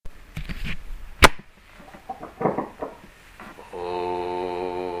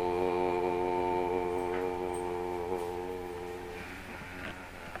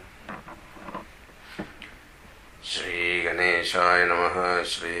Geshaya Namaha,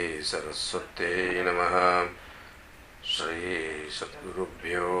 Shri Saraswate Namaha, Shri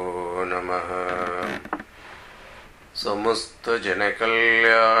Sadgurubhyo Namaha. Samasta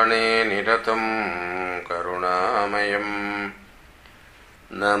Janakalyane Niratam Karunamayam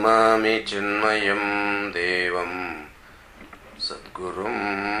Namami Chinmayam Devam Sadgurum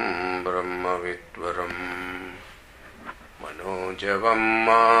Brahmavidvaram Manojavam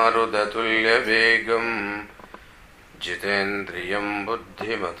Marudatulya Vegam Jitendriyam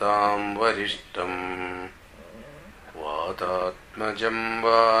Buddhimatam Varishtam Vatatmajam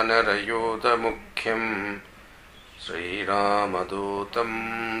Vanarayuta Mukhyam Sri Ramadutam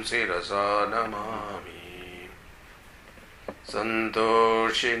Sirasa Namami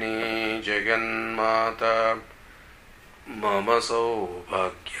Santoshini Jaganmata Mama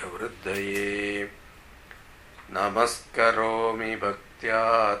Saubhagya Vridhaye Namaskaromi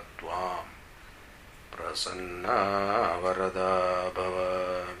Bhaktya Tvam Prasanna Varada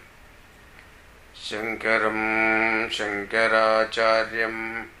Bhava Shankaram Shankaracharyam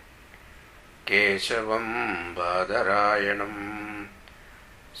Keshavam Badarayanam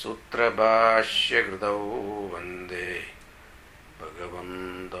Sutrabhashya Kridau Vande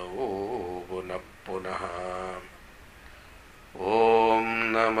Bhagavantau Punah Punaha Om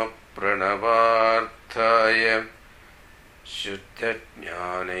Namah Pranavarthaya Shuddha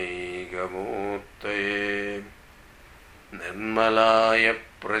Jnanaigamurtaye Nirmalaya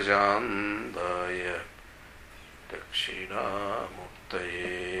Prajandaya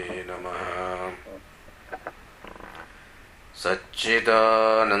Dakshinamurtaye Namaha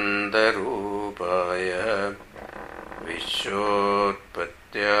Satchidanandarupaya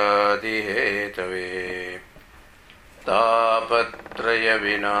Vishwotpatyadihetave Tapatraya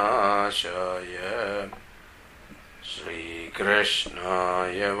Vinashaya Shri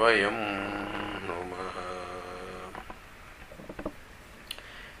Krishnaya Vayam Namaha.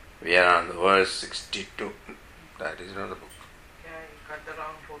 We are on the verse 62. That is not the book. Yeah, you cut the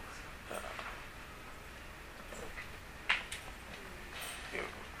wrong books.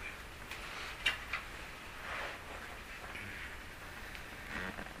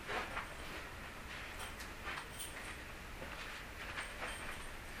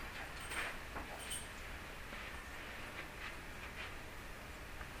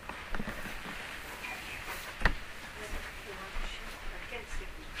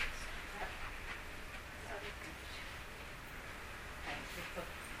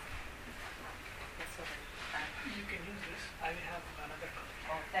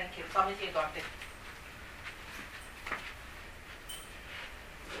 Swamiji got it.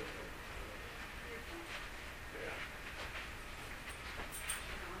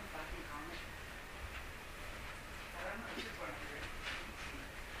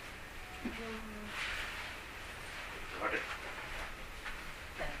 Got it.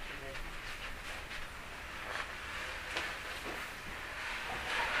 Thank you very much.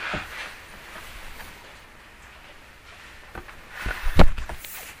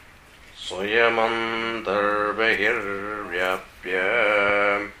 Swayamantarbahirvyapya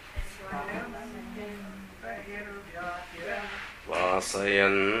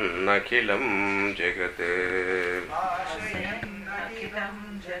Vasayannakilam Jagat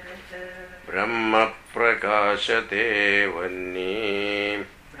Brahma Prakashate Vanni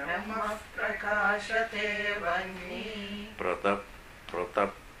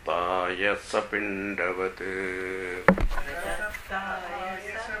Pratapaya Sapindavat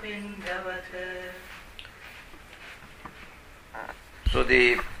So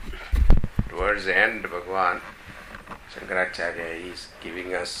towards the end, Bhagavan Shankaracharya is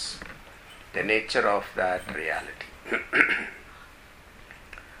giving us the nature of that reality.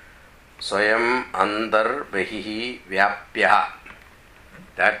 Swayam Andar Bahihi Vyapyaha.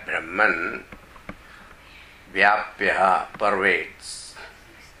 That Brahman Vyapyaha pervades.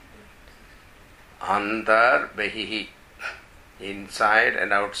 Andar Bahihi, inside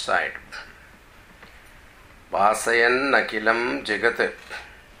and outside. Vasayan Nakilam Jagat,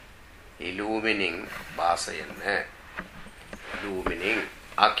 illumining Vasayan, illumining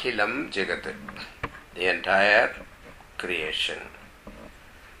Akhilam Jagat, the entire creation.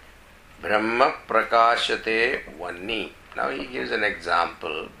 Brahma Prakashate Vanni. Now he gives an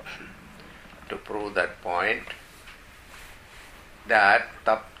example to prove that point, that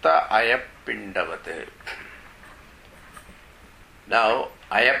Tapta Ayapindavat. Now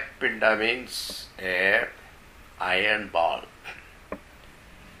Ayapinda means a iron ball.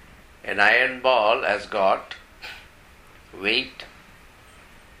 An iron ball has got weight,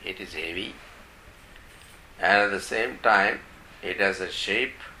 it is heavy, and at the same time it has a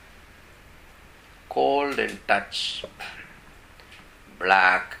shape, cold in touch.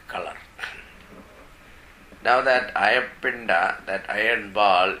 black color. Now that ayapinda, that iron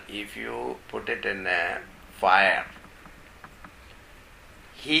ball, if you put it in a fire,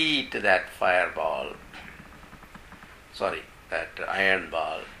 heat that that iron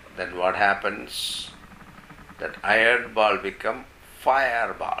ball, then what happens? That iron ball become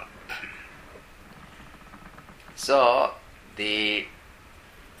fireball. So the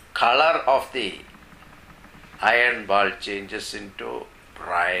color of the iron ball changes into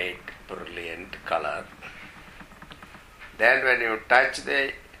bright, brilliant color. Then when you touch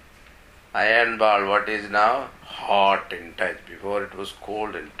the iron ball, what is now? Hot in touch. Before it was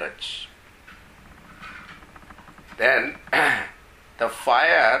cold in touch. Then the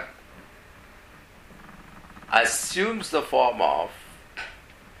fire assumes the form of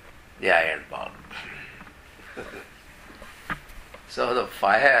the iron ball. So the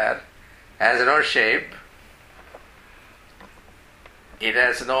fire has no shape. It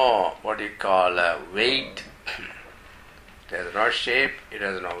has no weight. It has no shape. It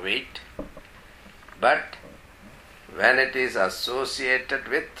has no weight. But when it is associated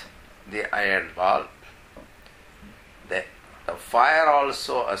with the iron ball, the fire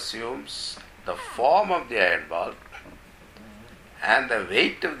also assumes the form of the iron ball and the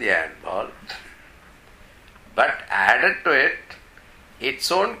weight of the iron ball, but added to it,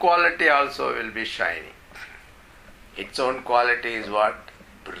 its own quality also will be shining. Its own quality is what?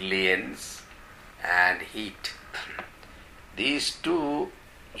 Brilliance and heat. These two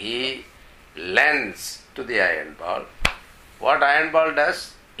he lends to the iron ball. What iron ball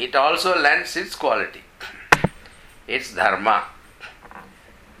does? It also lends its quality. It's dharma.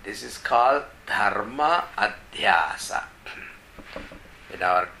 This is called dharma adhyasa. In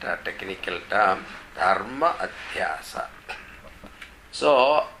our technical term, dharma adhyasa.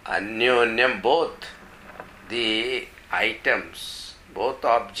 So, anyonyam, both the items, both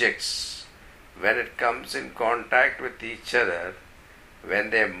objects, when it comes in contact with each other, when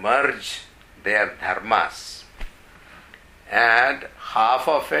they merge their dharmas, and half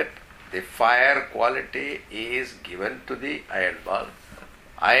of it, the fire quality is given to the iron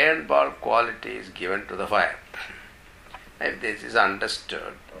ball quality is given to the fire. If this is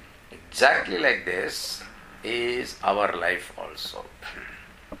understood, exactly like this is our life also.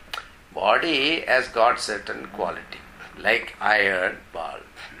 Body has got certain quality, like iron ball.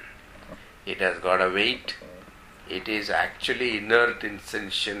 It has got a weight. It is actually inert,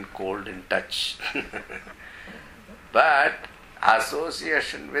 insentient, cold in touch. But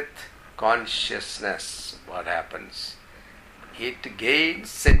association with consciousness, what happens? It gains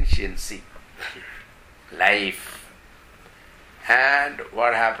sentiency, life. And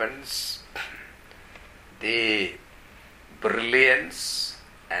what happens? The brilliance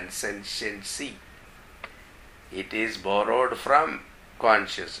and sentiency, it is borrowed from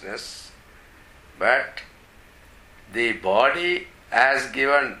consciousness, but the body has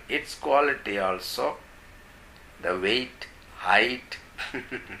given its quality also, the weight, height,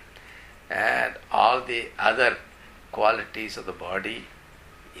 and all the other qualities of the body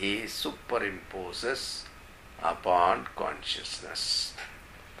is superimposes upon consciousness.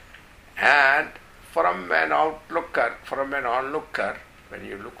 And from an onlooker, when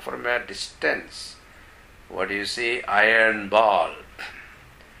you look from a distance, what do you see? Iron ball.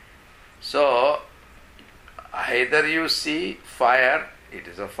 So, either you see fire, it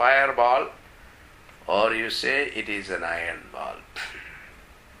is a fireball, or you say it is an iron ball.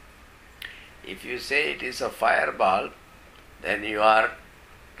 If you say it is a fireball, then you are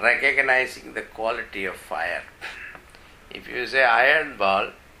recognizing the quality of fire. If you say iron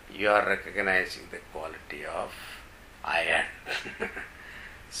ball, you are recognizing the quality of iron.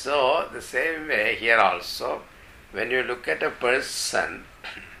 So, the same way here also, when you look at a person,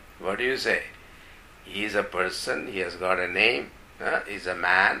 what do you say? He is a person, he has got a name, he is a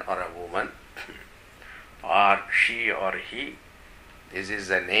man or a woman, or she or he. This is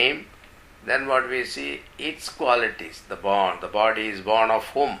the name. Then what we see? Its qualities, the body is born of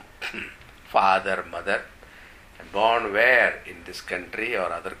whom? Father, mother. Born where? In this country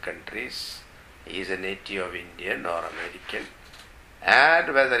or other countries. He is a native of Indian or American.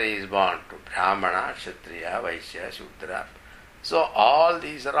 And whether he is born to Brahmana, Kshatriya, Vaishya, Shudra. So all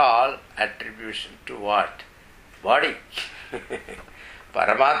these are all attribution to what? Body.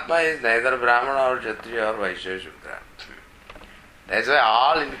 Paramatma is neither Brahmana or Kshatriya or Vaishya, Shudra. That's why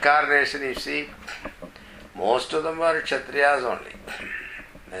all incarnation you see, most of them are Kshatriyas only.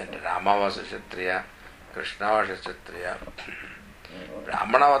 Rama was a Kshatriya, Krishna was a Kshatriya.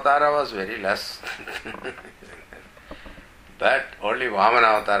 Brahmana Avatara was very less. But only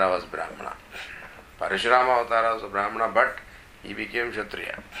Vamana Avatara was Brahmana. Parashurama Avatara was a Brahmana, but he became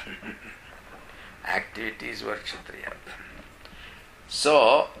Kshatriya. Activities were Kshatriya.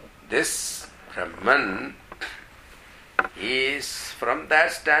 So, this Brahman is, from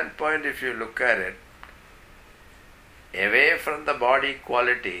that standpoint, if you look at it, away from the body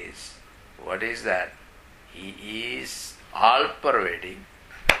qualities, what is that? He is all-pervading.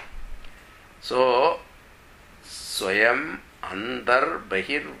 So, Swayam Andar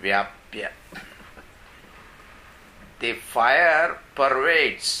Bahir Vyapya. The fire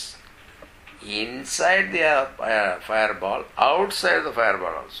pervades inside the fireball, outside the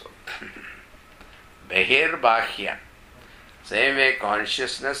fireball also. Bahir Bahya. Same way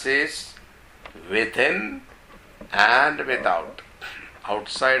consciousness is within and without,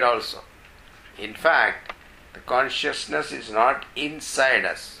 outside also. In fact, the consciousness is not inside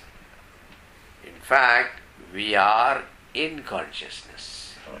us. In fact, we are in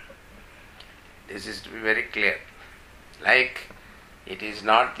consciousness. This is to be very clear. Like, it is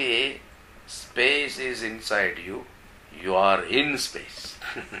not the space is inside you, you are in space.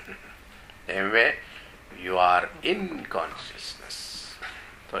 Same way, you are in consciousness.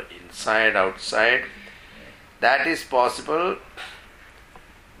 So, inside, outside, that is possible.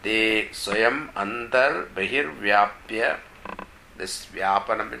 The Swayam Andar Bahir Vyapya, this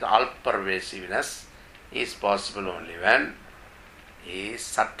Vyapanam is all pervasiveness, is possible only when he is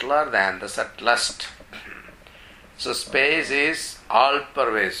subtler than the subtlest. So space is all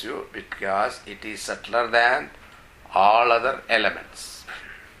pervasive because it is subtler than all other elements.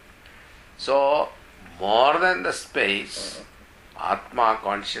 So more than the space, Atma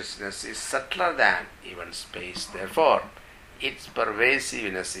consciousness is subtler than even space. Therefore, its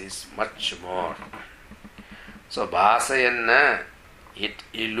pervasiveness is much more. So Bhasayanna, it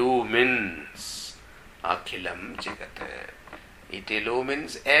illumines Akhilam Jagat. It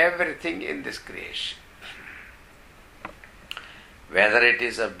illumines everything in this creation. Whether it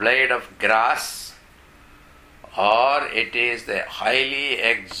is a blade of grass or it is the highly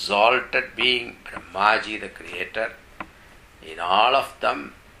exalted being Brahmaji, the creator, in all of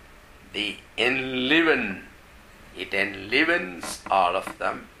them, it enlivens all of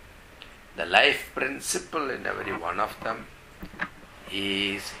them. The life principle in every one of them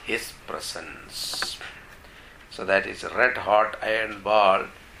is His presence. So that is a red hot iron ball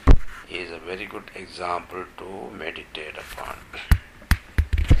is a very good example to meditate upon.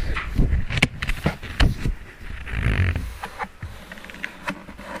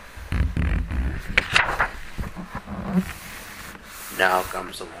 Now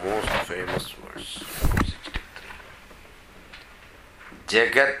comes the most famous verse, 63.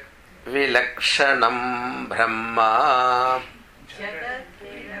 Jagat Vilakshanam Brahma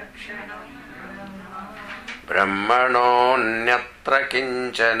Brahmanonyatra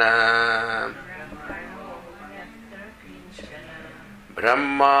Kinchana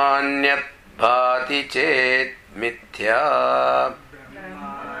Brahmanyat Bhati Chet Mithya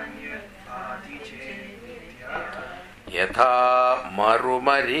Yatha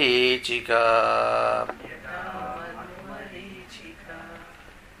Marumarichika.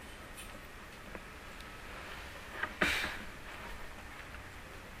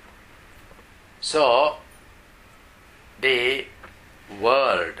 So, the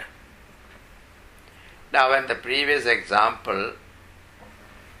world. Now, in the previous example,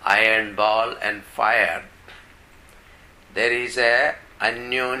 iron ball and fire, there is a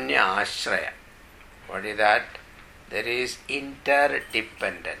Anyonya Ashraya. What is that? There is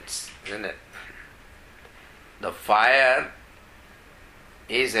interdependence, isn't it? The fire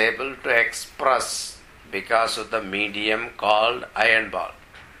is able to express because of the medium called iron ball.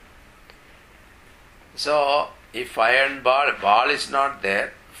 So, if iron ball is not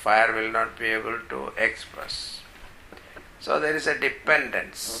there, fire will not be able to express. So, there is a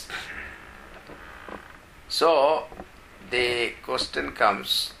dependence. So, the question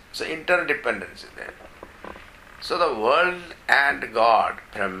comes, so interdependence is there. So the world and God,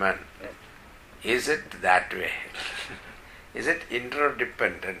 Brahman, is it that way? Is it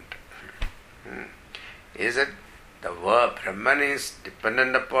interdependent? Is it the world, Brahman is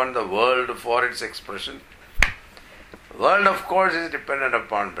dependent upon the world for its expression? World, of course, is dependent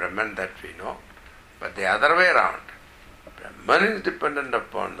upon Brahman, that we know. But the other way around, Brahman is dependent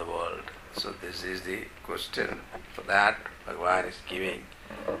upon the world. So this is the question. For that, Bhagavan is giving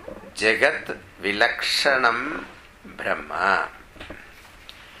Jagat Vilakshanam Brahma.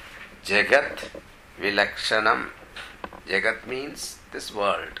 Jagat Vilakshanam. Jagat means this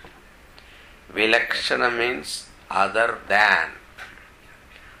world. Vilakshana means other than.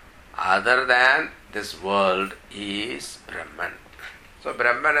 Other than this world is Brahman. So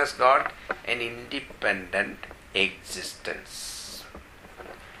Brahman has got an independent existence.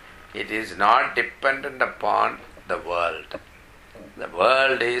 It is not dependent upon the world. The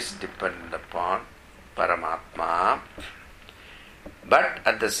world is dependent upon Paramatma. But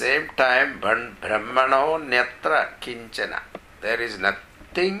at the same time, Brahmano Nyatra Kinchana. There is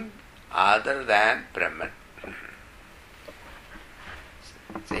nothing other than Brahman.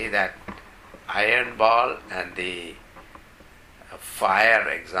 See that iron ball and the fire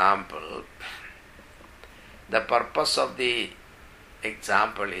example. The purpose of the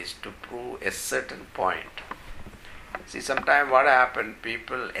example is to prove a certain point. See, sometimes what happens,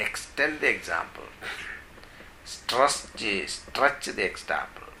 people extend the example, stretch the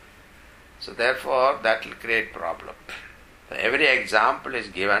example. So therefore, that will create problem. So every example is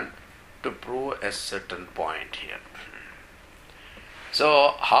given to prove a certain point here.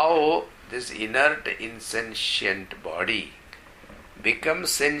 So how this inert, insentient body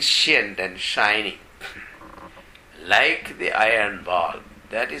becomes sentient and shining, like the iron ball.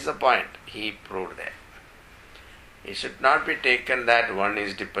 That is the point he proved there. It should not be taken that one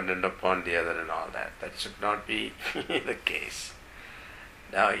is dependent upon the other and all that. That should not be the case.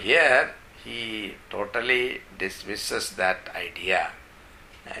 Now here he totally dismisses that idea,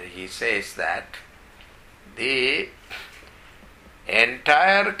 and he says that the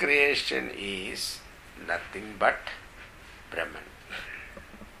entire creation is nothing but Brahman.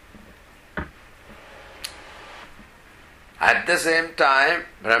 At the same time,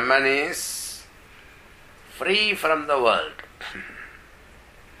 Brahman is free from the world.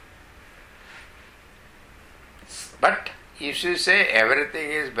 But if you say everything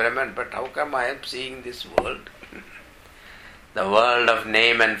is Brahman, but how come I am seeing this world? The world of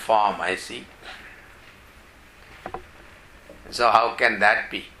name and form I see. So how can that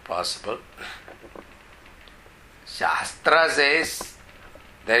be possible? Shastra says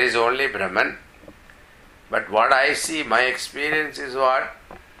there is only Brahman. But what I see, my experience is what?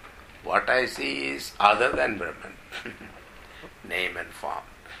 What I see is other than Brahman. Name and form.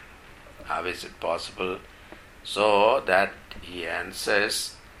 How is it possible? So that he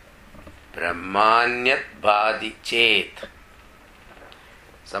answers, Brahmanyat bhadi chet.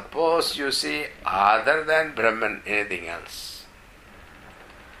 Suppose you see other than Brahman anything else.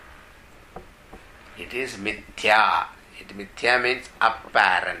 It is mithya. Mithya means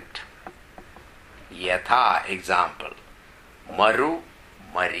apparent. Yatha, example, Maru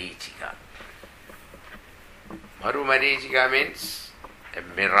Marichika. Maru Marichika means a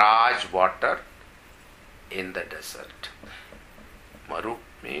mirage water in the desert. Maru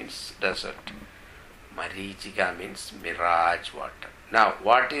means desert. Marichika means mirage water. Now,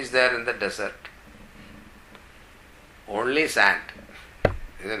 what is there in the desert? Only sand,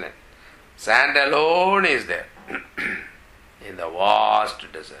 isn't it? Sand alone is there in the vast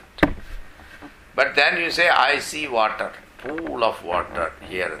desert. But then you say, I see water, pool of water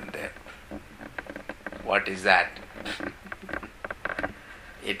here and there. What is that?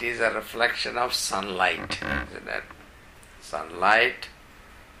 It is a reflection of sunlight, isn't it? Sunlight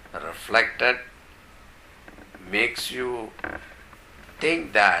reflected makes you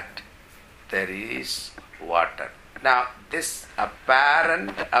think that there is water. Now, this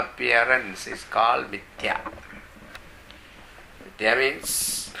apparent appearance is called mithya. Mithya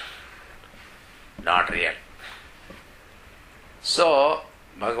means not real. So,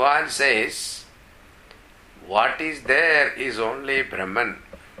 Bhagavan says, what is there is only Brahman.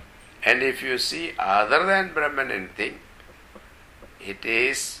 And if you see other than Brahman anything, it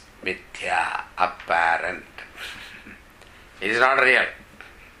is mithya, apparent. It is not real.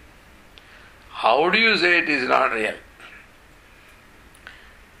 How do you say it is not real?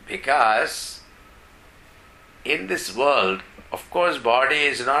 Because in this world, of course, body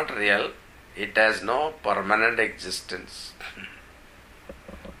is not real. It has no permanent existence.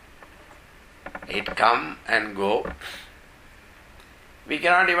 It come and go. We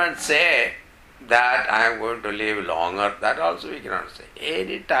cannot even say that I am going to live longer. That also we cannot say.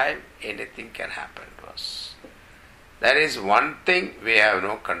 Any time, anything can happen to us. There is one thing we have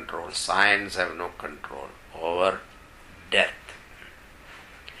no control. Science have no control over death.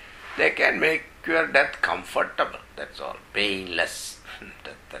 They can make your death comfortable. That's all. Painless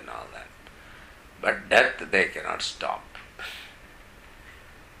death and all that. But death they cannot stop.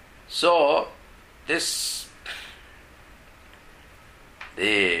 So,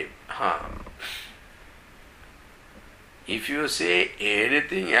 if you say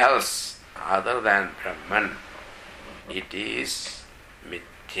anything else other than Brahman, it is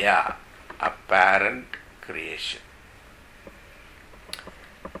mithya, apparent creation.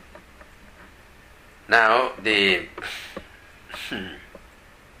 Now, the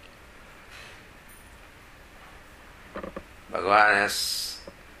Bhagavan has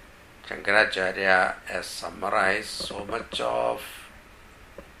Shankaracharya has summarized so much of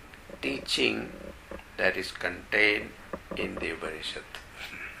teaching that is contained in the Upanishad,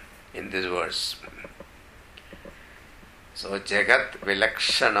 in this verse. So, Jagat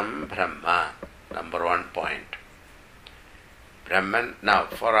Vilakshanam Brahma, number 1 point. Brahman, now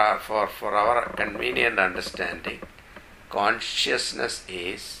for our convenient understanding, consciousness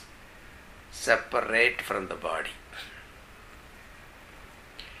is separate from the body.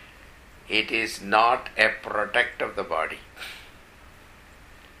 It is not a product of the body.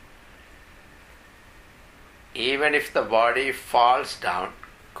 Even if the body falls down,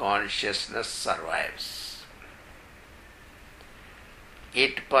 consciousness survives.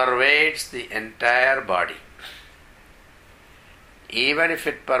 It pervades the entire body. Even if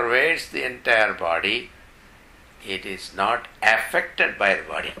it pervades the entire body, it is not affected by the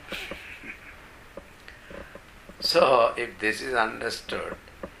body. So, if this is understood,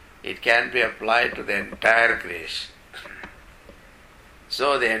 it can be applied to the entire creation.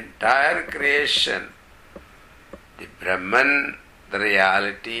 So, the entire creation, the Brahman, the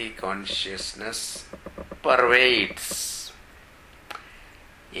reality, consciousness, pervades.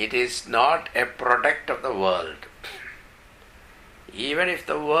 It is not a product of the world. Even if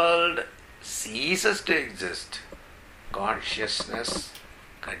the world ceases to exist, consciousness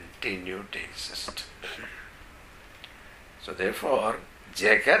continues to exist. So therefore,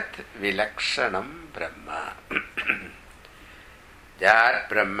 Jagat Vilakshanam Brahma. That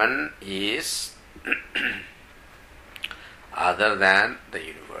Brahman is other than the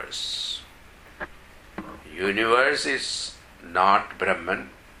universe. Universe is not Brahman,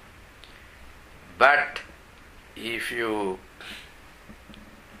 but if you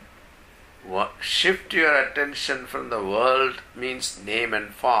shift your attention from the world, means name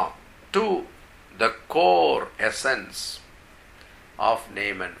and form, to the core essence of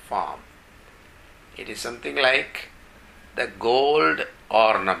name and form, it is something like the gold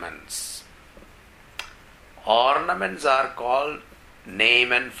ornaments. Ornaments are called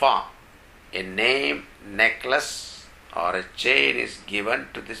name and form. A name, necklace or a chain is given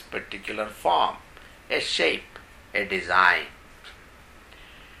to this particular form, a shape, a design.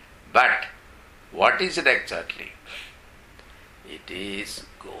 But what is it exactly? It is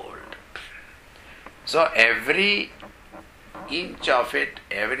gold. So every inch of it,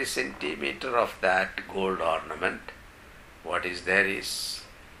 every centimeter of that gold ornament, what is there is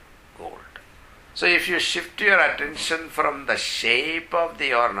gold. So if you shift your attention from the shape of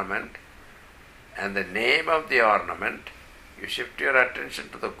the ornament and the name of the ornament, you shift your attention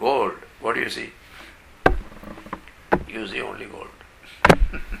to the gold, what do you see? You see only gold.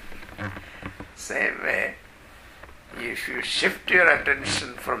 Same way, if you shift your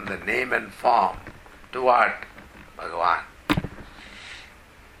attention from the name and form to what? Bhagavan.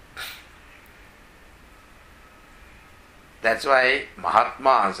 That's why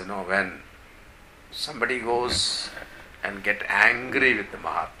Mahatmas, when somebody goes and get angry with the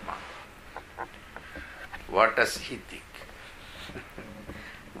Mahatma, what does he think?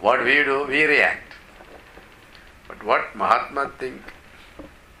 What we do, we react. But what Mahatma think?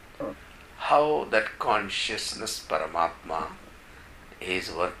 How that consciousness Paramatma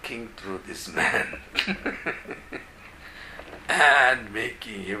is working through this man and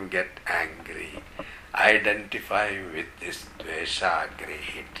making him get angry, identify him with this dvesha,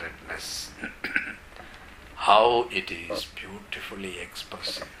 hatredness. How it is beautifully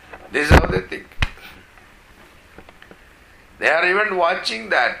expressed. This is how they think. They are even watching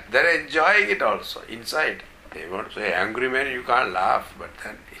that. They are enjoying it also inside. They want to say, angry man, you can't laugh, but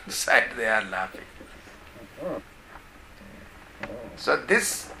then inside they are laughing. So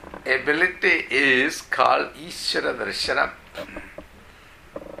this ability is called Ishvara Darshanam.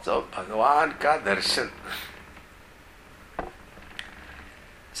 So Bhagavan ka darshan.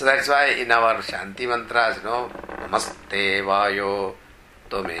 So that's why in our Shanti mantras, Namaste Vayo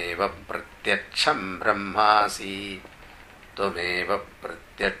Tumeva Pratyaksham Brahmasi Tumeva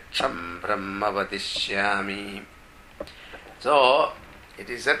Pratyaksham Brahma Vadishyami. So it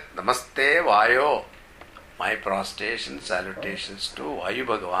is said, Namaste Vayo, my prostration, salutations to Vayu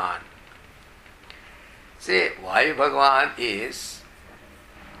Bhagavan. See, Vayu Bhagavan is,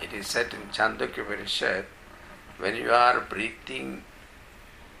 it is said in Chandogya Upanishad, when you are breathing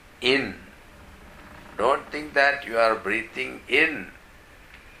in, don't think that you are breathing in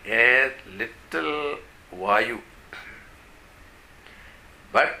a little Vayu.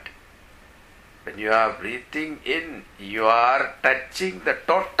 But when you are breathing in, you are touching the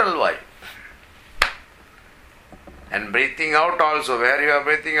total Vayu. And breathing out also, where you are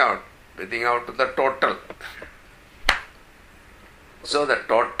breathing out? Breathing out to the total. So the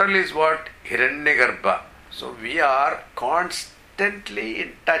total is what? Hiranyagarbha. So we are constantly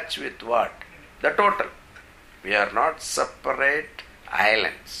in touch with what? The total. We are not separate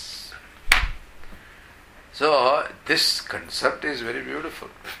islands. So this concept is very beautiful.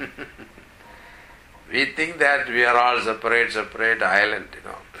 We think that we are all separate island,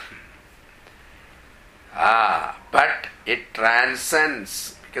 but it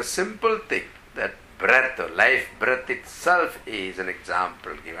transcends. Because simple thing, that breath, life breath itself is an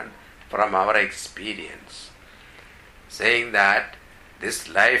example given from our experience, saying that this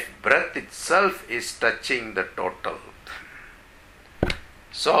life breath itself is touching the total.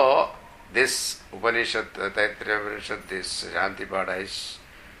 So this Upanishad, Taittiriya Upanishad, this Shantipada is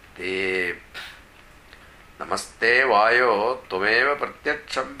the Namaste Vayo Tumeva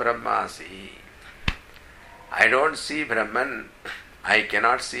Pratyaksham Brahmasi. I don't see Brahman, I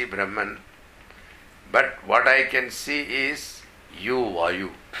cannot see Brahman, but what I can see is you,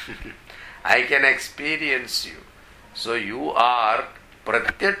 Vayu. I can experience you. So you are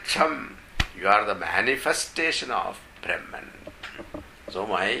Pratyaksham, you are the manifestation of Brahman. So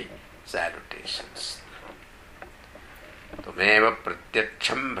my salutations. Tumeva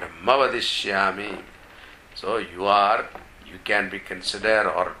Pratyaksham Brahma Vadishyami. So you can be considered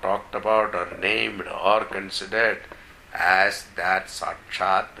or talked about or named or considered as that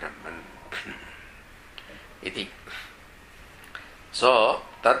Sakshat Brahman. Iti. So,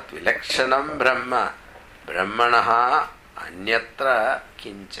 tat vilakshanam Brahma, Brahmanaha anyatra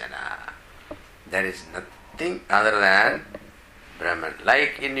kinchana. There is nothing other than Brahman.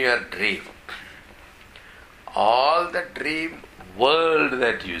 Like in your dream, all the dream world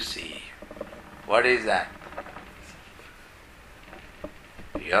that you see, what is that?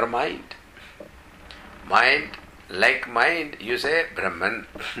 Your mind. Mind, like mind, you say Brahman.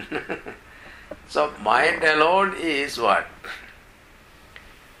 So mind alone is what?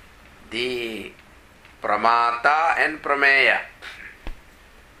 The Pramata and Prameya.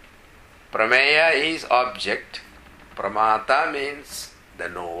 Prameya is object. Pramata means the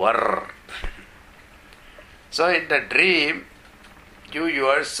knower. So in the dream, you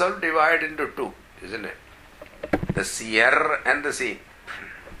yourself divide into two, isn't it? The seer and the seen.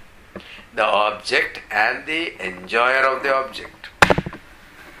 The object and the enjoyer of the object.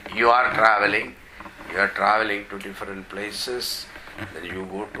 You are traveling to different places, then you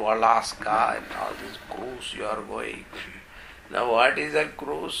go to Alaska and all this cruise you are going. Now what is that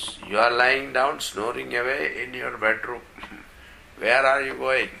cruise? You are lying down, snoring away in your bedroom. Where are you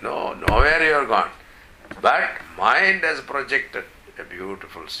going? No, nowhere you are gone. But mind has projected a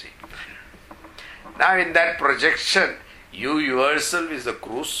beautiful scene. Now in that projection, you yourself is the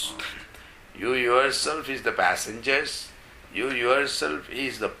cruise. You yourself is the passengers. You yourself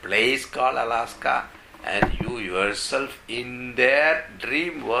is the place called Alaska. And you yourself in their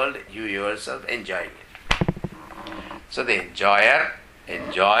dream world, you yourself enjoying it. So the enjoyer,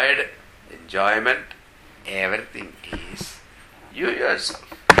 enjoyed, enjoyment, everything is you yourself.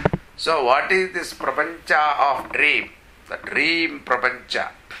 So what is this prapancha of dream? The dream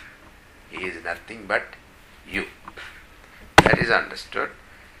prapancha is nothing but you. That is understood.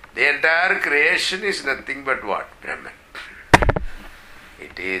 The entire creation is nothing but what? Brahman.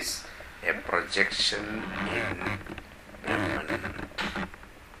 It is a projection in Brahman.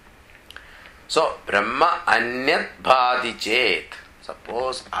 So, Brahma anyat bhati chet.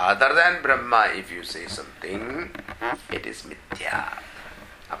 Suppose other than Brahma, if you say something, it is mithya,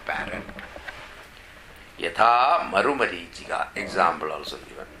 apparent. Yatha marumarichika. Example also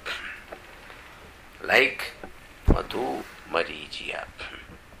given. Like Madhu Marichya.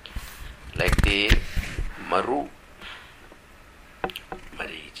 Like the Maru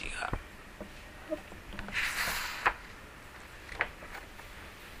Marichika.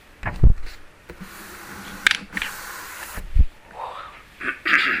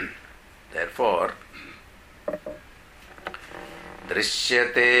 Therefore,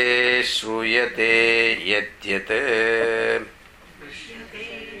 Drishyate Shruyate Yadyate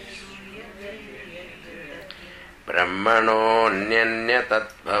Brahmano Nyanya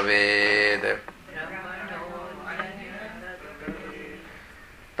Tat Bhaved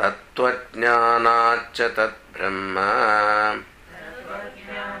Tattvajnanacha Tat Brahma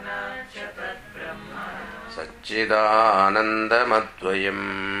Satchidanandamadvayam.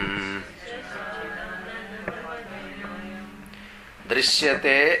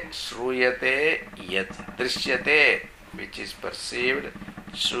 Drishyate Shruyate Yat. Drishyate, which is perceived.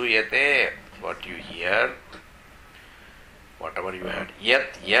 Shruyate, what you hear. Whatever you heard,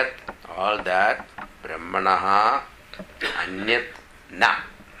 yat, all that, Brahmanaha, anyat, na.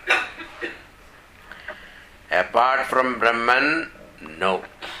 Apart from Brahman, No.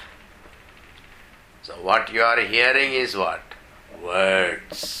 So what you are hearing is what?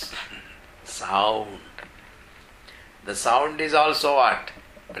 Words. Sound. The sound is also what?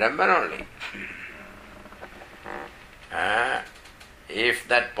 Brahman only. If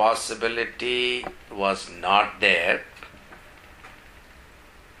that possibility was not there,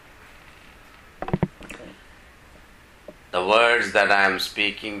 the words that I am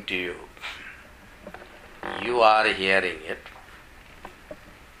speaking to you, you are hearing it,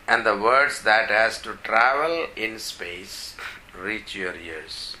 and the words that has to travel in space reach your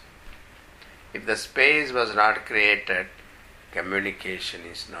ears. If the space was not created, communication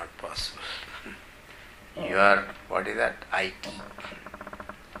is not possible. Your, what is that? IT,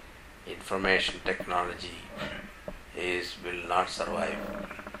 information technology, will not survive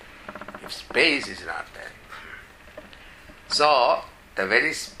if space is not there. So, the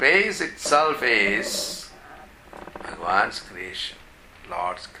very space itself is Bhagavan's creation,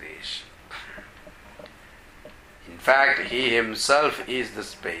 Lord's creation. In fact, He Himself is the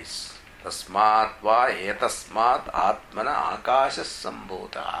space. Tasmat va etasmat atmana akasha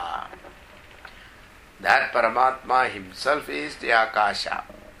sambhota. That Paramatma Himself is the Akasha.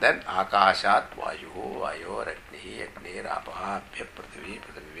 Then Akashat Vayu, Vayo, Agni, Agni, Rapaha, Abhya, Prithivi,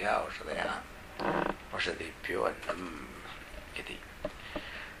 Prithivya, Oshadaya, Oshadipyo, Annam, iti.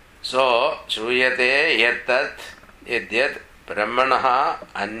 So, Shruyate Yattat, Yadyat, Brahmanaha,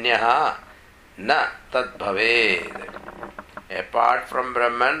 Anyaha, Na Tat Bhaved. Apart from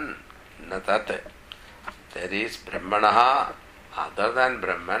Brahman, Na Tat. There is Brahmanaha, other than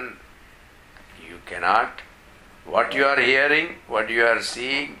Brahman. You cannot, what you are hearing, what you are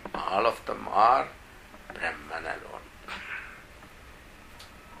seeing, all of them are Brahman alone.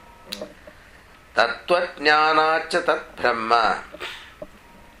 Tattvajnanacha tat Brahma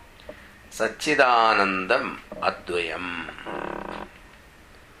Satchidanandam Advayam.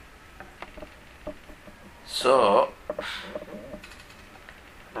 So,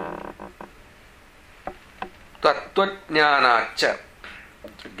 Tattvajnanacha,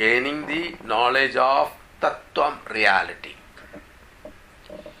 gaining the knowledge of Tattvam, reality.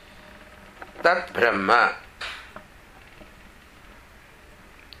 Tat Brahma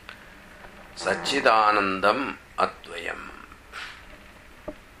Satchidanandam Advayam.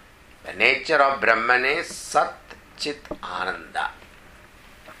 The nature of Brahman is Sat Chit Ananda.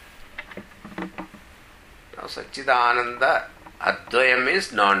 Now Satchidananda Advayam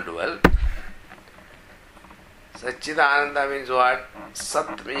is non-dual. Satchidananda means what?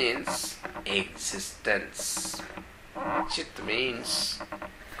 Sat means existence. Chit means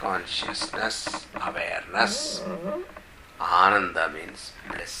consciousness, awareness. Ananda means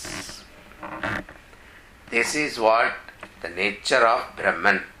bliss. This is what the nature of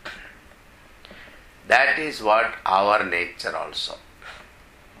Brahman. That is what our nature also.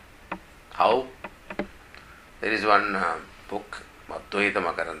 How? There is one book, Advaita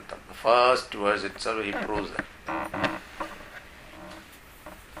Makarantam. The first verse itself he proves that.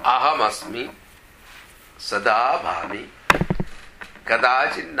 Aham asmi sada bhami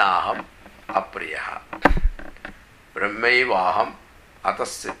kadachin apriyaha brahmaivaham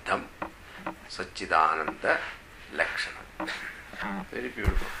atasiddham Satchidananda Lakshanam. Very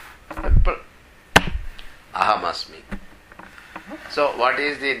beautiful. Simple. Aham asmi. So, what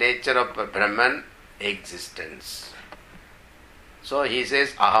is the nature of Brahman? Existence. So, he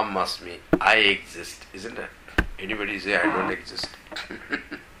says, Aham asmi. I exist. Isn't it? Anybody say, I don't exist?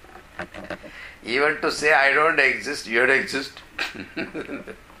 Even to say, I don't exist, you don't exist.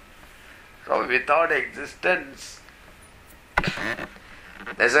 So, without existence.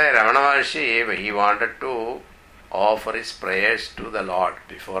 That's why Ramana Maharshi, he wanted to offer his prayers to the Lord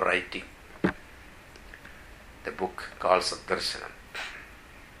before writing the book called Saddarshanam.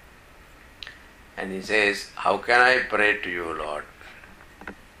 And he says, how can I pray to you, Lord?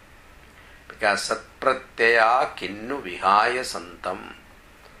 Because Satpratyaya kinnu vihaya santam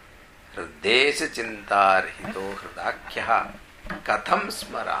hridesha chintarhito hridakyaha katham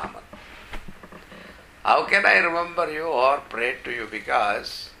smaramat. How can I remember you or pray to you?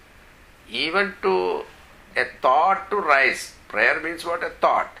 Because even to a thought to rise, prayer means what? A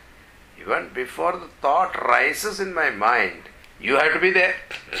thought. Even before the thought rises in my mind, you have to be there.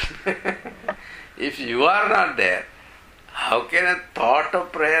 If you are not there, how can a thought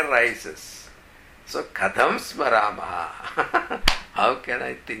of prayer rises? So, katham smaramaha. How can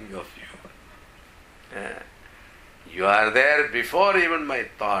I think of you? You are there before even my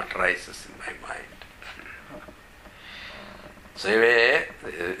thought rises in my mind. So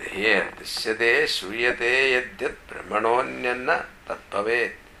here, Dishyate Shruyate Yadyat Brahmanonyanna Tat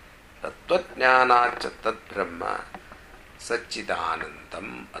Bhavet Tattvajnanacha Tat Brahma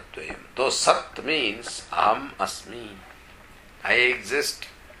Satchidanandam Advayam. Though Sat means Aham Asmi, I exist.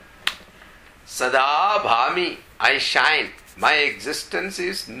 Sada Bhami, I shine. My existence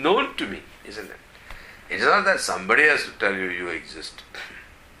is known to me, isn't it? It's not that somebody has to tell you you exist.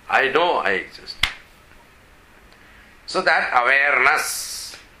 I know I exist. So that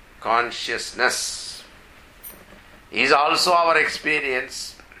awareness, consciousness is also our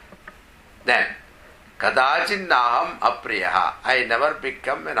experience. Then, kadachin naham apriyaha, I never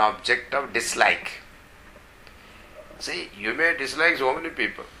become an object of dislike. See, you may dislike so many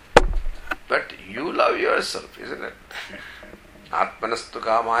people, but you love yourself, isn't it? Atmanastu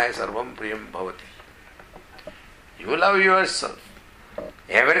kamaya sarvam priyam bhavati. You love yourself.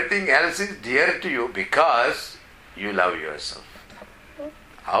 Everything else is dear to you because you love yourself.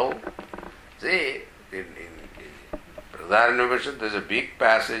 How? See, in Brihadaranyupanishad there is a big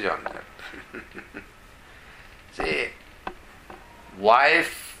passage on that. See,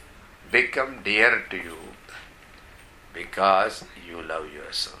 wife become dear to you because you love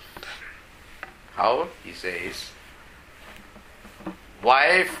yourself. How? He says,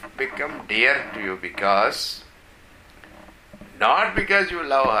 wife become dear to you because, not because you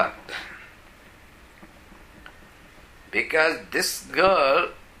love her, because this girl,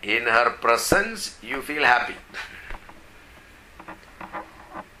 in her presence, you feel happy.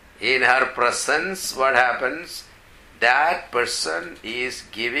 In her presence, what happens? That person is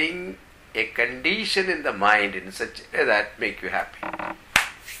giving a condition in the mind in such a way that make you happy.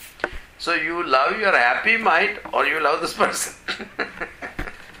 So you love your happy mind or you love this person.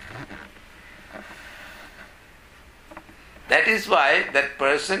 That is why that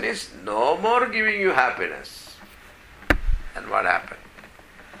person is no more giving you happiness. And what happened?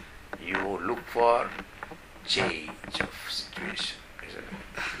 You look for change of situation, isn't it?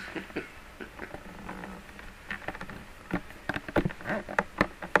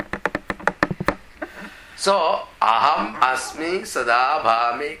 So, aham asmi sada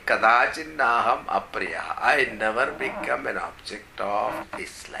bhami kadachin naham apriya. I never become an object of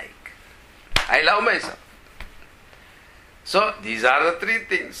dislike. I love myself. So, these are the three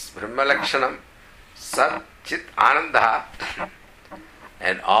things. Brahma Lakshanam, Sat, Chit, Ananda.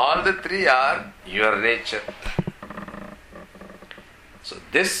 And all the three are your nature. So,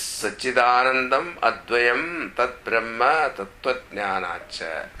 this Satchidanandam Advayam Tat Brahma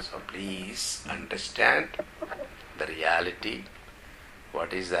Tattvajnanacha. So, please understand the reality.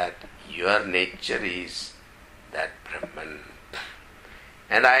 What is that? Your nature is that Brahman.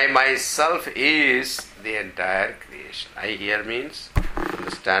 And I myself is the entire creation. I here means from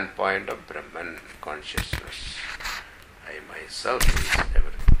the standpoint of Brahman consciousness. I myself is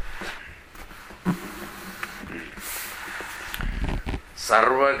everything.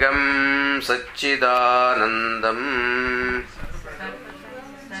 Sarvagam Satchidanandam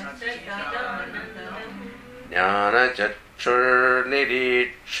Jnana Chakshur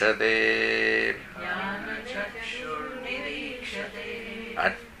Nirikshate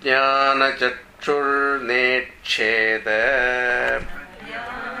Ajnana Chakshur Netcheda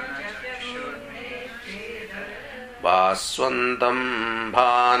Vaswantam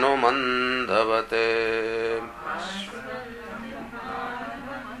Bhanumandhavate.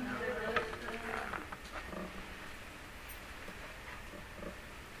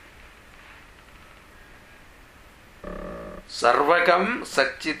 Sarvakam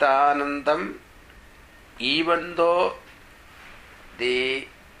Satchitanandam, even though the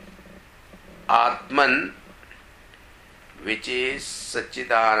Atman, which is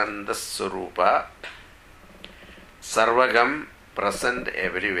Satchitananda Swarupa, Sarvagam, present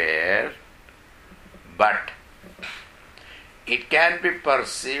everywhere, but it can be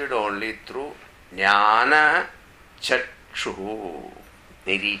perceived only through Jnana Chakshu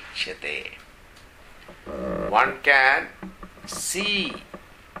Nirikshate. One can see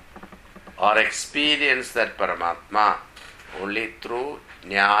or experience that Paramatma only through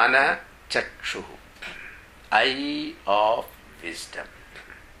Jnana Chakshu, eye of wisdom.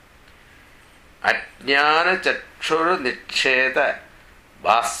 Ajnana Chakshur Nitcheta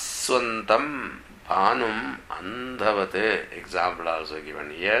Vaswantam Bhanum Andhavate. Example also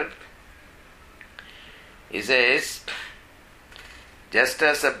given here. He says, just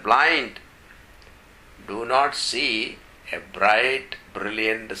as a blind do not see a bright,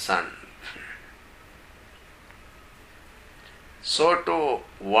 brilliant sun, so too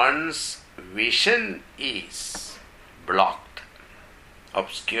one's vision is blocked,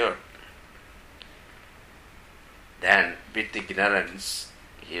 obscured. Then with ignorance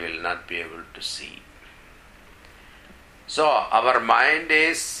he will not be able to see. So our mind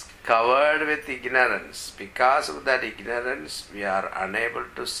is covered with ignorance. Because of that ignorance, we are unable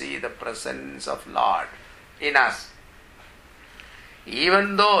to see the presence of Lord in us.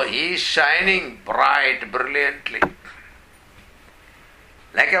 Even though He is shining bright, brilliantly,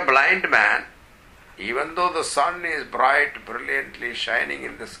 like a blind man, even though the sun is bright, brilliantly shining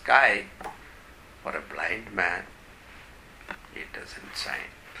in the sky, for a blind man, it doesn't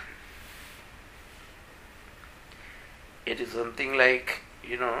shine. It is something like,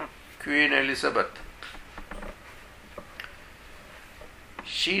 Queen Elizabeth.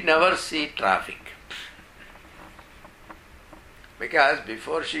 She never see traffic. Because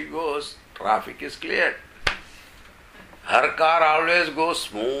before she goes, traffic is cleared. Her car always goes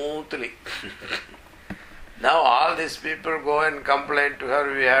smoothly. Now all these people go and complain to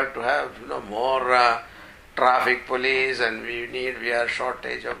her, we have to have more traffic police, and we are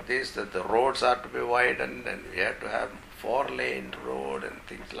shortage of this, that the roads are to be widened, and we have to have 4-lane road and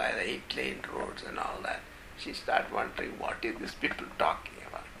things like that, 8-lane roads and all that. She starts wondering, what is these people talking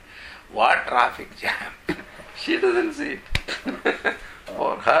about? What traffic jam? She doesn't see it.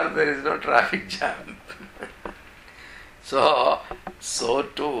 For her there is no traffic jam. So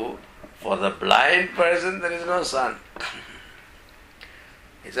too, for the blind person there is no sun.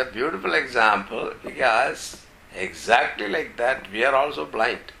 It's a beautiful example, because exactly like that we are also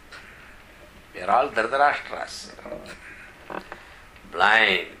blind. We are all Dhritarashtras.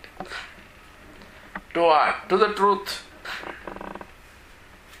 Blind. To what? To the truth.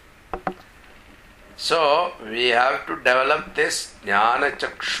 So we have to develop this Jnana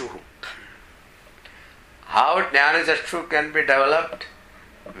Chakshu. How Jnana Chakshu can be developed?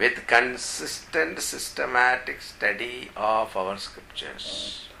 With consistent, systematic study of our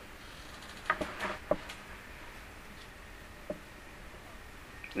scriptures.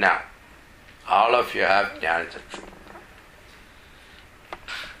 Now, all of you have Jnana Chakshu.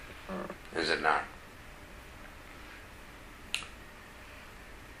 Is it not?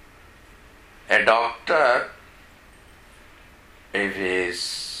 A doctor, if he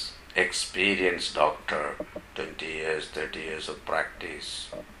is experienced doctor, 20 years, 30 years of practice,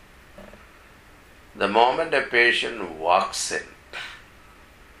 the moment a patient walks in,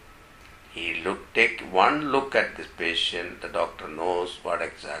 he take one look at this patient, the doctor knows what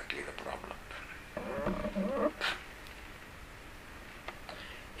exactly the problem.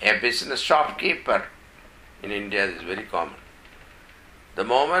 A business shopkeeper in India is very common. The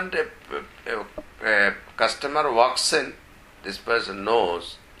moment a customer walks in, this person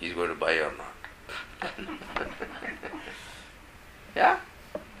knows he's going to buy or not. Yeah,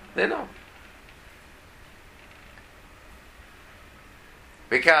 they know.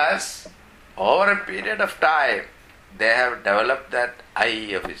 Because over a period of time, they have developed that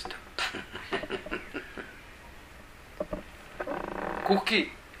eye of wisdom.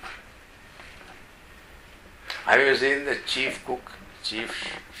 Cookie. Have you seen the chief cook,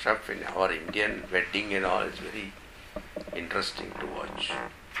 chief chef in our Indian wedding and all? It's very interesting to watch.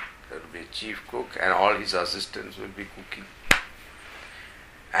 There will be a chief cook and all his assistants will be cooking.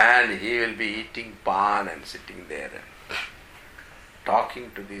 And he will be eating pan and sitting there and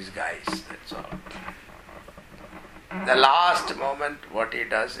talking to these guys, that's all. The last moment what he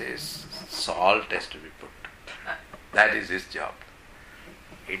does is salt has to be put. That is his job.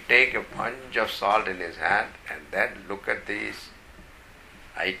 He take a punch of salt in his hand and then look at this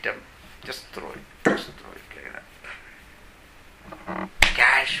item, just throw it like that.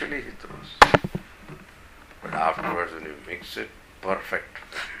 Casually he throws. But afterwards when you mix it, perfect.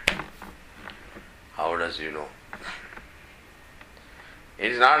 How does he know?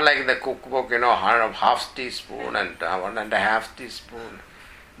 It is not like the cookbook, half teaspoon and 1.5 teaspoon.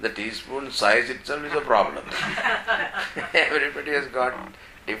 The teaspoon size itself is a problem. Everybody has got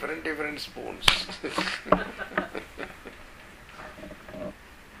different spoons.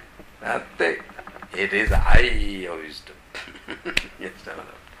 Nothing. It is eye of wisdom. Yes,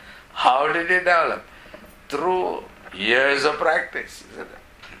 developed. How did it develop? Through years of practice. Isn't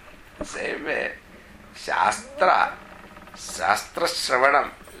it? Same way, Shastra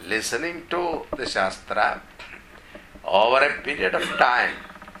Shravanam, listening to the Shastra, over a period of time,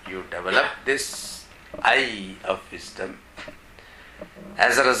 you develop this eye of wisdom.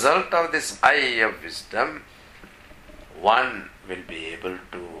 As a result of this eye of wisdom, one will be able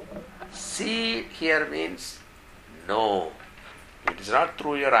to see. Here means know. It is not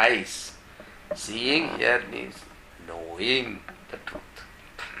through your eyes. Seeing here means knowing the truth.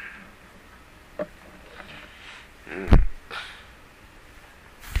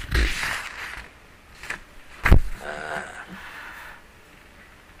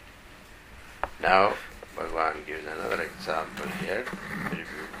 Now, Bhagavan gives another example here, very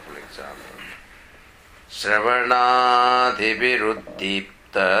beautiful example.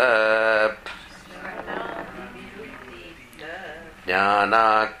 Shravanadhibiruddipta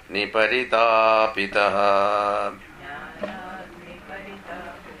Jnanagni paritapitaha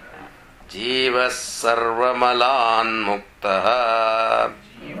Jivas sarvamalan muktaha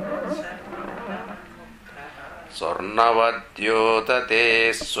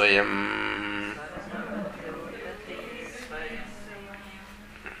Swarnavadyodate swayam.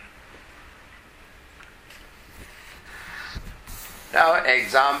 Now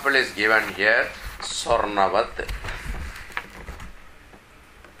example is given here, Swarnavat.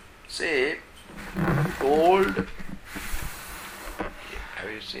 See, gold, have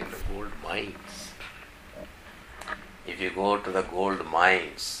you seen the gold mines? If you go to the gold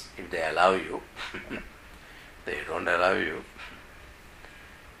mines, if they allow you, they don't allow you.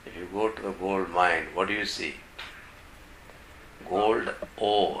 If you go to the gold mine, what do you see? Gold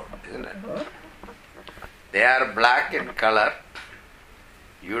ore, isn't it? They are black in color.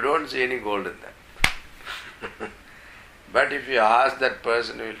 You don't see any gold in them. But if you ask that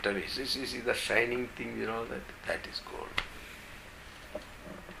person, he will tell you, see the shining thing, that is gold.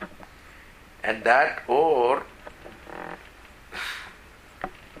 And that ore,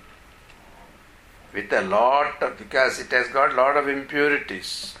 with a lot of, because it has got a lot of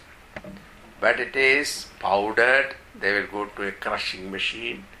impurities, but it is powdered, they will go to a crushing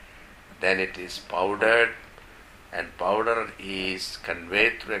machine, then it is powdered, and powder is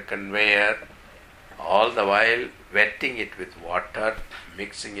conveyed through a conveyor, all the while wetting it with water,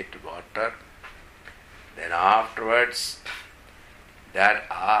 mixing it with water. Then afterwards, that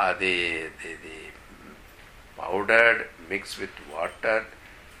the powdered mixed with water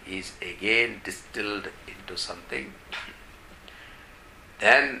is again distilled into something.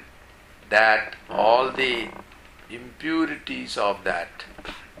 Then that all the impurities of that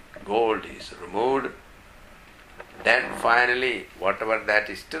gold is removed. Then finally, whatever that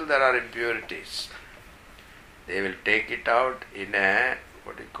is, still there are impurities. They will take it out in a,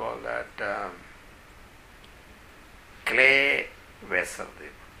 what do you call that, clay vessel.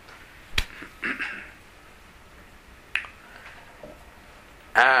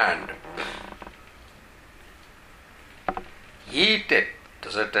 And heat it to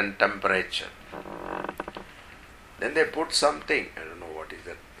a certain temperature. Then they put something, I don't know what is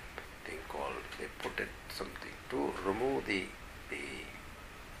that thing called, they put it something to remove the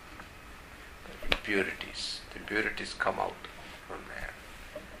impurities. The impurities come out from there.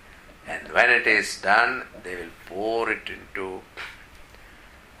 And when it is done, they will pour it into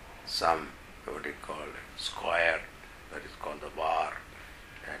some, what do you call it, square, that is called the bar,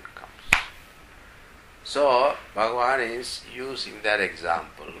 and comes. So, Bhagavan is using that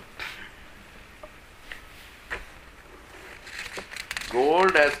example.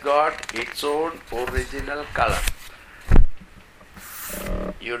 Gold has got its own original color.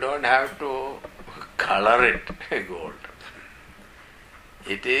 You don't have to color it gold.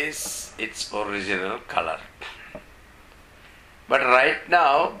 It is its original color. But right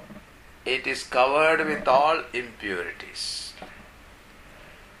now, it is covered with all impurities.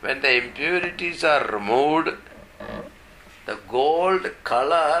 When the impurities are removed, the gold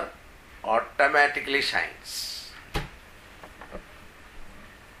color automatically shines.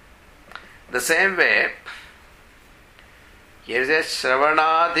 The same way, here says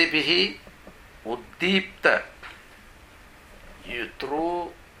Shravanadhibihi Uddipta. You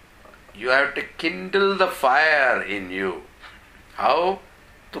have to kindle the fire in you. How?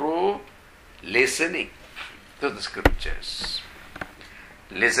 Through listening to the scriptures.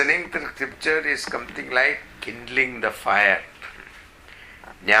 Listening to the scripture is something like kindling the fire.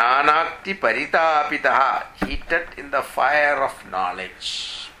 Jnanakti paritapitaha, heated in the fire of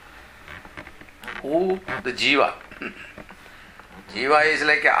knowledge. Who? The Jiva. Jiva is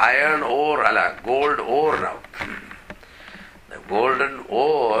like an iron ore, gold ore now. The golden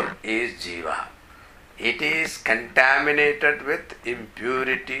ore is Jiva. It is contaminated with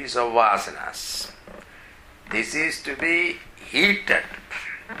impurities of vasanas. This is to be heated.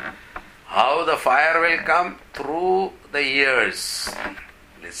 How the fire will come? Through the ears,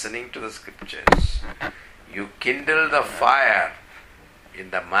 listening to the scriptures. You kindle the fire in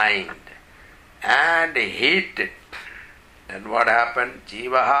the mind and heat it. And what happened?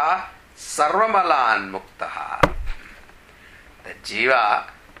 Jivaha sarvamalan muktaha. The jiva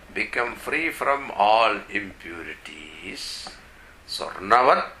become free from all impurities.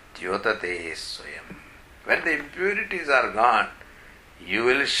 Swarnavat yotate swayam. When the impurities are gone, you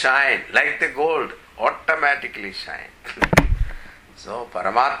will shine like the gold, automatically shine. So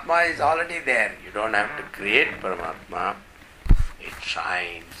Paramatma is already there. You don't have to create Paramatma. it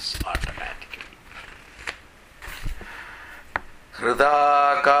shines automatically.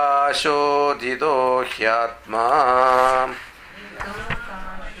 Hridakashodido hyatma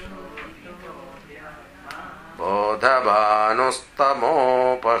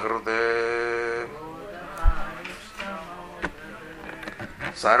bodhavanustamopahrude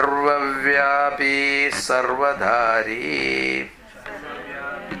sarvavyapi sarvadhari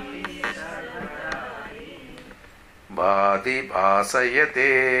bhati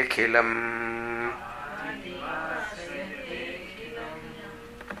bhasayate khilam.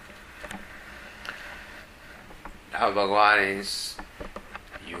 Now Bhagavan is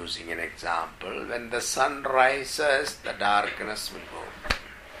using an example. When the sun rises, the darkness will go.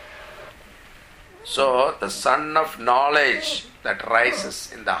 So the sun of knowledge that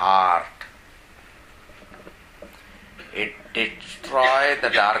rises in the heart, it destroys the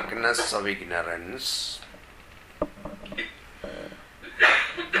darkness of ignorance.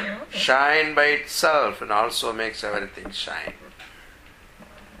 Shine by itself and also makes everything shine.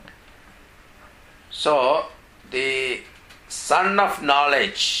 So the sun of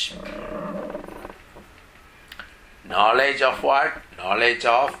knowledge. Knowledge of what? Knowledge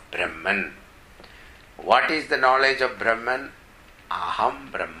of Brahman. What is the knowledge of Brahman? Aham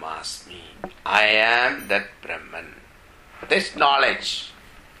Brahmasmi. I am that Brahman. This knowledge.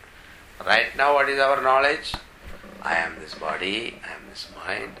 Right now what is our knowledge? I am this body, I am this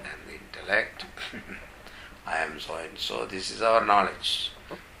mind, I am the intellect, I am so and so. This is our knowledge.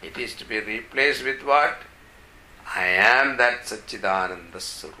 It is to be replaced with what? I am that Satchidananda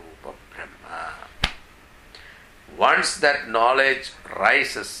Sarupa Brahma. Once that knowledge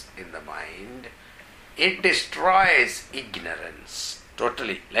rises in the mind, it destroys ignorance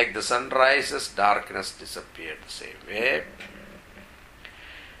totally. Like the sun rises, darkness disappears the same way.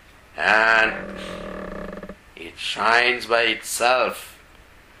 And it shines by itself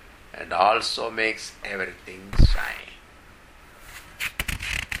and also makes everything shine.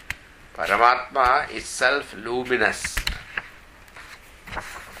 Paramatma is self-luminous.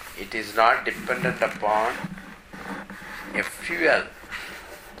 It is not dependent upon a fuel.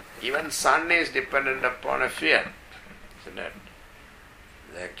 Even sun is dependent upon a fuel, isn't it?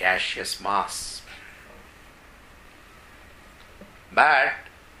 The gaseous mass. But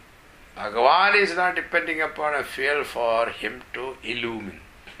Bhagavan is not depending upon a fuel for him to illumine.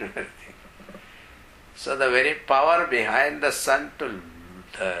 So the very power behind the sun to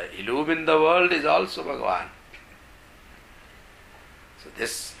illumine the world is also Bhagavan. So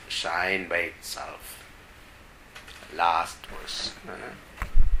this shine by itself. Last verse.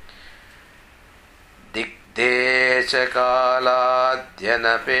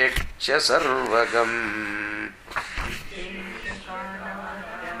 Dikdeshakaladhyanapeksha sarvagam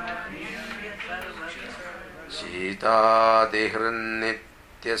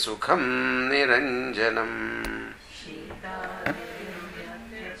Shitadihrinnitya sukham niranjanam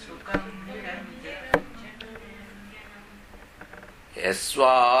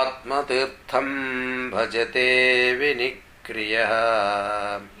Yasvatmatirtham bhajate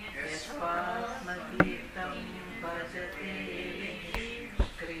vinikriyah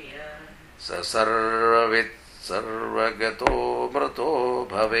Sasarvavit sarvagato mrato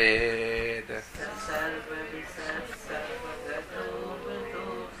bhaved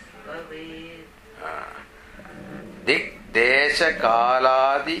Dik desha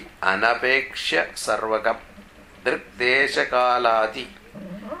kaladi anapeksha sarvagam. Drik desha kaladi,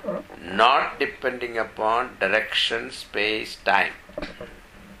 not depending upon direction, space, time.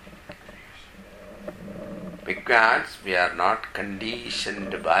 Because we are not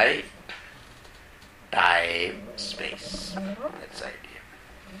conditioned by time, space. That's the idea.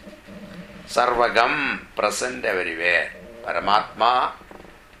 Sarvagam, present everywhere. Paramatma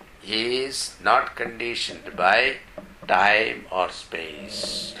is not conditioned by time or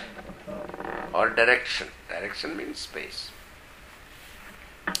space or direction. Direction means space.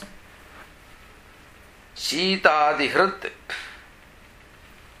 Shitadihrit,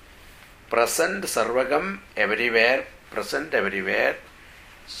 present sarvagam, everywhere, present everywhere.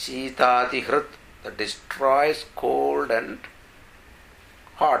 Shitadihrit, that destroys cold and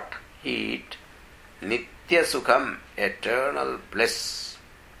hot, heat. Nitya sukham, eternal bliss.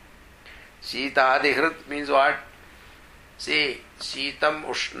 Shitadihrit means what? See, Shitam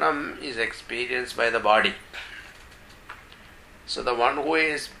Ushnam is experienced by the body. So the one who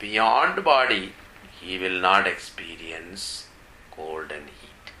is beyond body, he will not experience cold and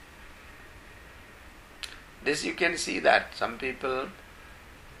heat. This you can see that. Some people,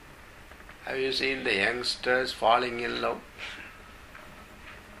 have you seen the youngsters falling in love?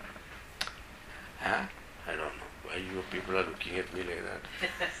 I don't know. Why you people are looking at me like that?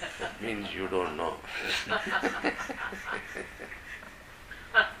 That means you don't know.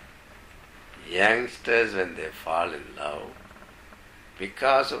 Youngsters, when they fall in love,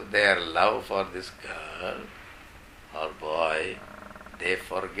 because of their love for this girl or boy, they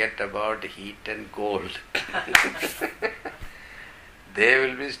forget about heat and cold. They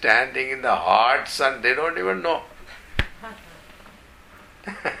will be standing in the hot sun, they don't even know.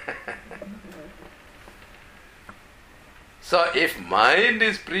 So if mind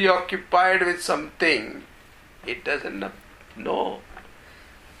is preoccupied with something, it doesn't know.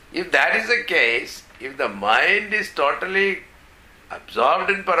 If that is the case, if the mind is totally absorbed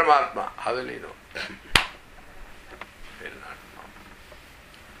in Paramatma, how will he know? Will not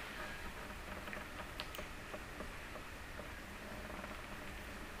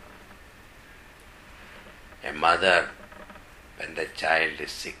know. A mother, when the child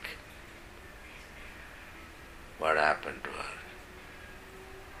is sick, what happened to her?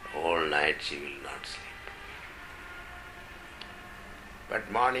 Whole night she will not sleep.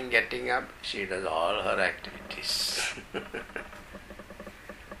 But morning getting up, she does all her activities.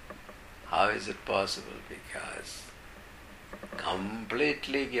 How is it possible? Because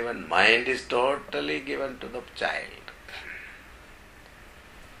completely given, mind is totally given to the child.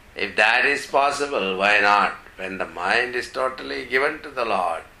 If that is possible, why not? When the mind is totally given to the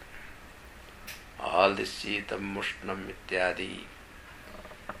Lord, all this Shitam, Mushnam, Ityadi,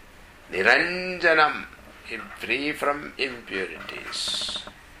 Niranjanam, free from impurities.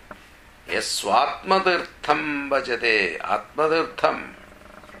 Yes, Atmadirtham bhajate, Atmadirtham.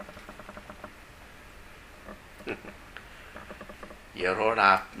 Your own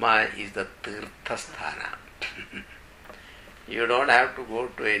Atma is the Tirthasthana. You don't have to go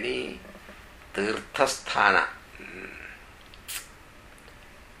to any Tirthasthana.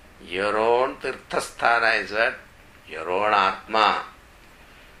 Your own Tirthasthana is what? Your own Atma.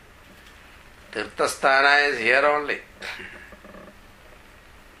 Tirthasthana is here only.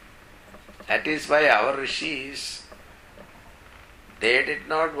 That is why our rishis, they did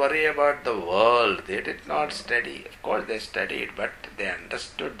not worry about the world, they did not study. Of course they studied, but they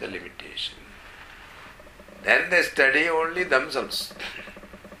understood the limitation. Then they study only themselves.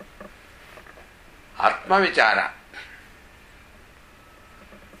 Atma Vichara.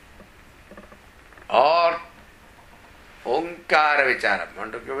 Or Omkara Vichara.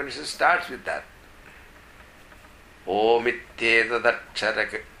 Mandukya Upanishad starts with that. Om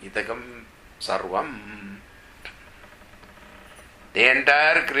ityetadakshara idagam sarvam. The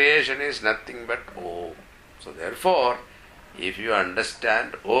entire creation is nothing but Om. So therefore, if you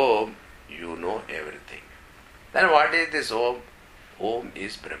understand Om, you know everything. Then what is this Om? Om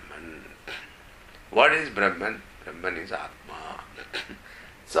is Brahman. What is Brahman? Brahman is Atma.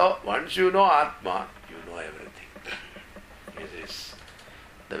 So once you know Atma, you know everything. This is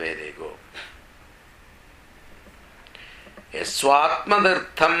the way they go.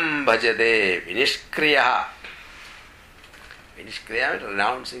 Yaswatmadartham bhajade vinishkriya. Vinishkriya means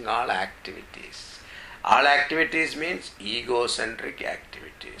renouncing all activities. All activities means egocentric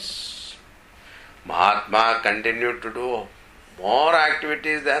activities. Mahatma continued to do more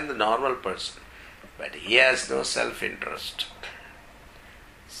activities than the normal person, but he has no self-interest.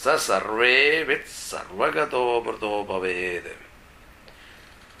 Sa sarve vit sarvagato mruto bhaved.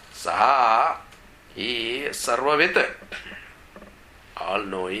 Saha, he is sarvavit,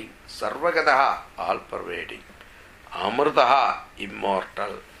 all-knowing, sarvagataha, all-pervading, amrutaha,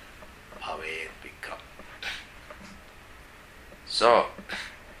 immortal, bhaved, become. So,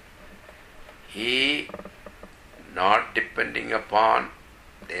 he not depending upon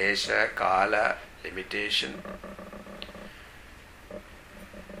desha, kala, limitation.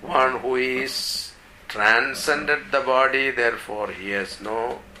 One who is transcended the body, therefore he has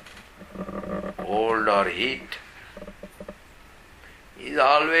no cold or heat. He is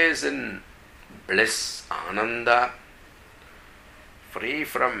always in bliss, ananda, free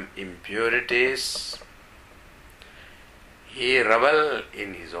from impurities. He revel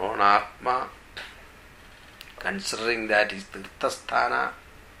in his own Atma, considering that is Tirthasthana.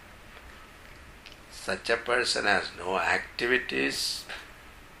 Such a person has no activities.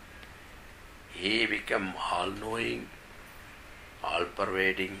 He become all-knowing,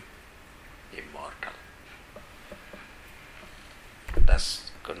 all-pervading, immortal.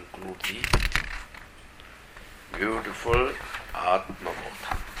 Thus conclude the beautiful Atma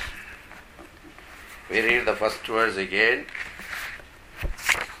Bodha. We read the first verse again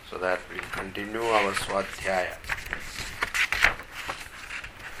so that we continue our Swadhyaya.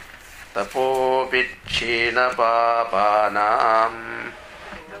 Tapo vichhina papanam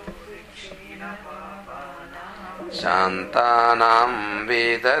शान्तानां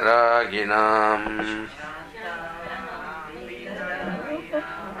वीतरागिणां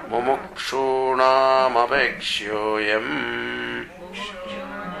मुमुक्षूणामपेक्ष्योऽयम्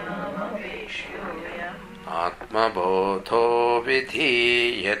आत्मबोधो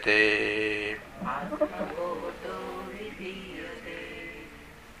विधीयते.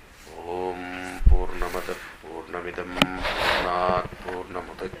 ॐ पूर्णमदः पूर्णमिदं पूर्णात्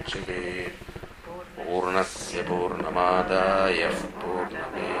पूर्णमुदच्यते पूर्णस्य पूर्णमादाय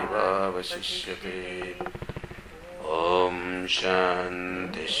पूर्णमेवावशिष्यते. ॐ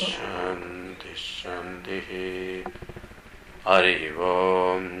शान्ति शान्ति शान्तिः. हरिः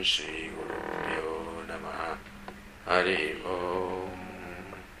ॐ श्रीगुरुभ्यो नमः. हरिः ॐ.